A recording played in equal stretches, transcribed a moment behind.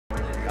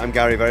I'm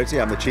Gary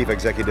Verity, I'm the Chief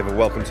Executive of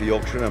Welcome to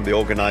Yorkshire and I'm the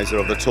organiser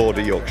of the Tour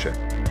de Yorkshire.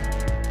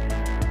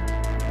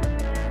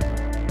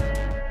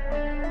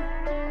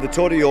 The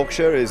Tour de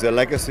Yorkshire is a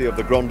legacy of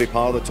the Grand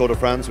Départ, the Tour de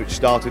France, which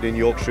started in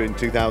Yorkshire in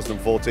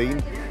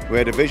 2014. We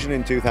had a vision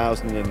in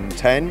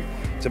 2010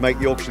 to make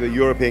Yorkshire the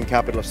European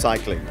capital of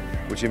cycling,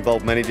 which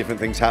involved many different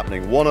things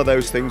happening. One of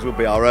those things would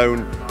be our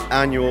own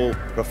annual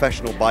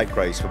professional bike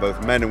race for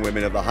both men and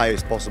women of the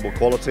highest possible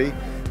quality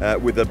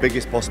with the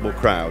biggest possible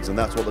crowds, and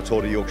that's what the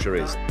Tour de Yorkshire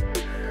is.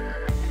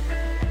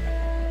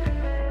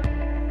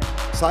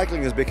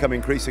 Cycling has become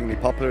increasingly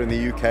popular in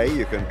the UK.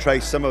 You can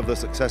trace some of the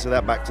success of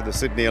that back to the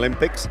Sydney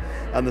Olympics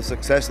and the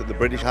success that the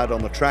British had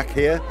on the track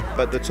here.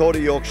 But the Tour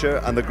de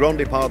Yorkshire and the Grand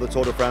Départ of the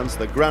Tour de France,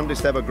 the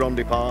grandest ever Grand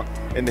Départ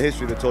in the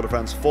history of the Tour de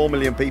France, 4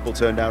 million people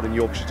turned out in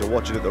Yorkshire to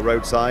watch it at the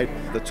roadside.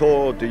 The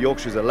Tour de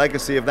Yorkshire is a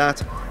legacy of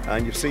that,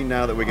 and you've seen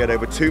now that we get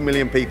over 2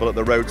 million people at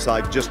the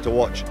roadside just to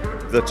watch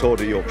the Tour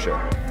de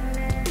Yorkshire.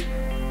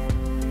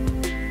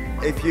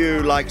 If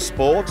you like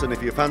sport and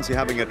if you fancy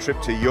having a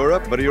trip to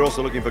Europe, but you're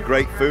also looking for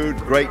great food,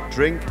 great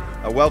drink,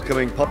 a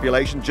welcoming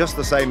population, just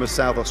the same as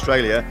South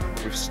Australia,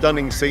 with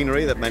stunning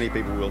scenery that many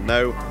people will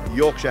know,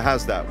 Yorkshire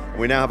has that.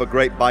 We now have a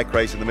great bike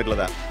race in the middle of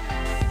that.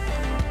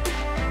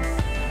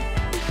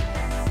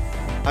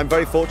 I'm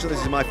very fortunate,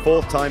 this is my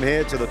 4th time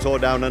here to the Tour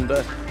Down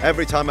Under.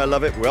 Every time I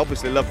love it. We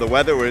obviously love the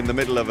weather. We're in the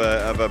middle of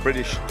a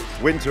British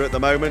winter at the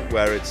moment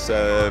where it's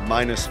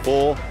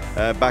 -4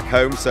 back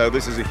home, so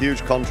this is a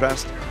huge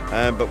contrast.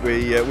 But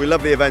we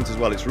love the event as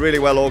well. It's really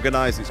well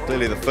organised. It's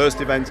clearly the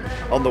first event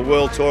on the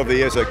World Tour of the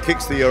year, so it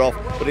kicks the year off,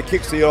 but it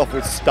kicks the year off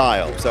with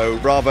style. So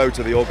bravo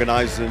to the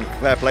organisers and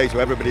fair play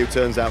to everybody who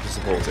turns out to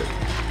support it.